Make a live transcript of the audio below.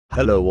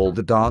Hello all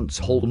the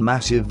dancehall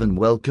massive and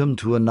welcome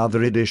to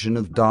another edition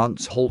of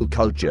Dancehall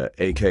Culture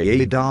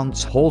aka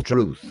Dancehall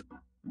Truth.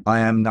 I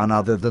am none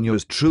other than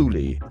yours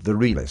truly, the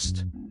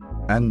realist.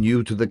 And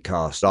new to the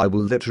cast I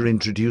will let her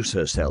introduce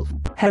herself.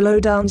 Hello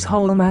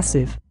Dancehall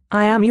Massive,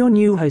 I am your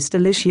new host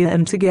Alicia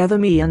and together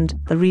me and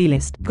the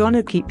realist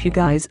gonna keep you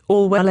guys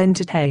all well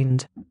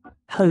entertained.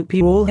 Hope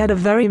you all had a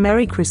very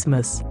Merry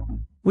Christmas.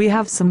 We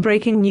have some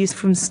breaking news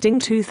from Sting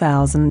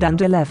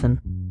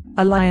 2011.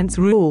 Alliance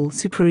rule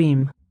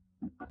supreme.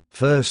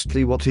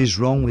 Firstly, what is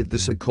wrong with the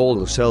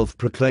so-called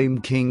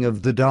self-proclaimed king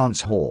of the dance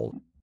hall?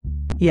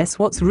 Yes,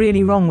 what's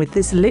really wrong with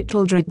this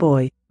little dread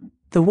boy?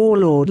 The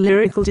warlord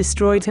lyrical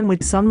destroyed him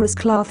with some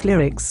cloth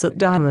lyrics at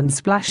Diamond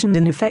Splash and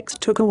in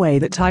effect took away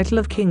the title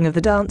of king of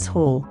the dance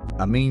hall.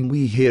 I mean,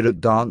 we here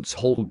at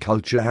Dancehall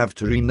Culture have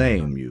to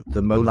rename you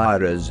the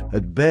Moliras.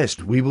 At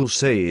best we will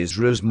say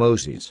is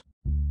Moses.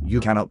 You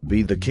cannot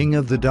be the king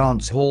of the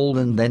dance hall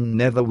and then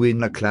never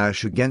win a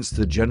clash against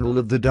the general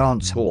of the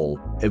dance hall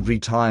every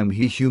time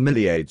he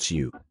humiliates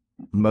you.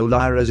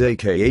 Moliras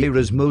aka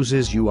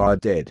Moses, you are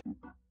dead.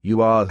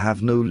 You all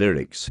have no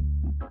lyrics.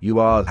 You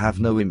all have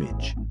no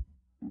image.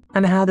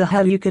 And how the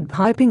hell you could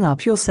hyping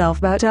up yourself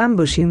about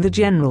ambushing the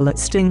general at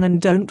Sting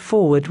and don't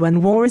forward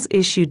when war is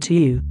issued to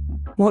you?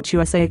 What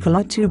you say a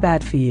lot too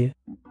bad for you.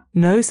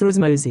 No sir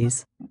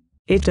Moses.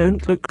 It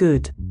don't look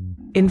good.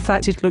 In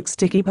fact it looks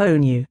sticky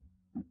pone you.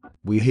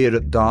 We here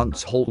at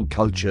Dancehall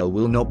Culture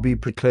will not be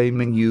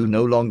proclaiming you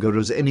no longer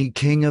as any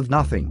king of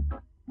nothing.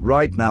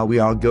 Right now we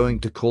are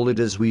going to call it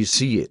as we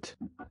see it.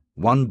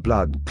 One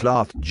blood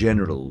cloth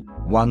general,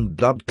 one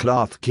blood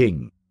cloth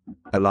king.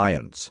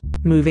 Alliance.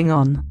 Moving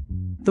on.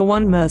 The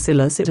one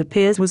merciless it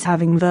appears was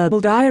having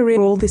verbal diarrhea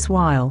all this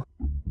while.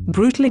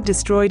 Brutally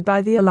destroyed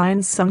by the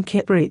Alliance son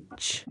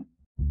Kiprich.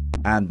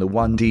 And the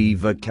one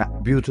diva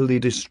cat brutally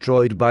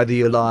destroyed by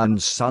the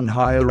Alliance son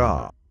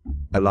iyara.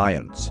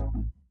 Alliance.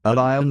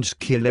 Alliance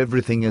kill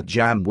everything at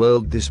Jam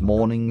World this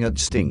morning at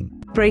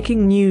Sting.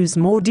 Breaking news,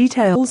 more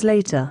details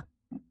later.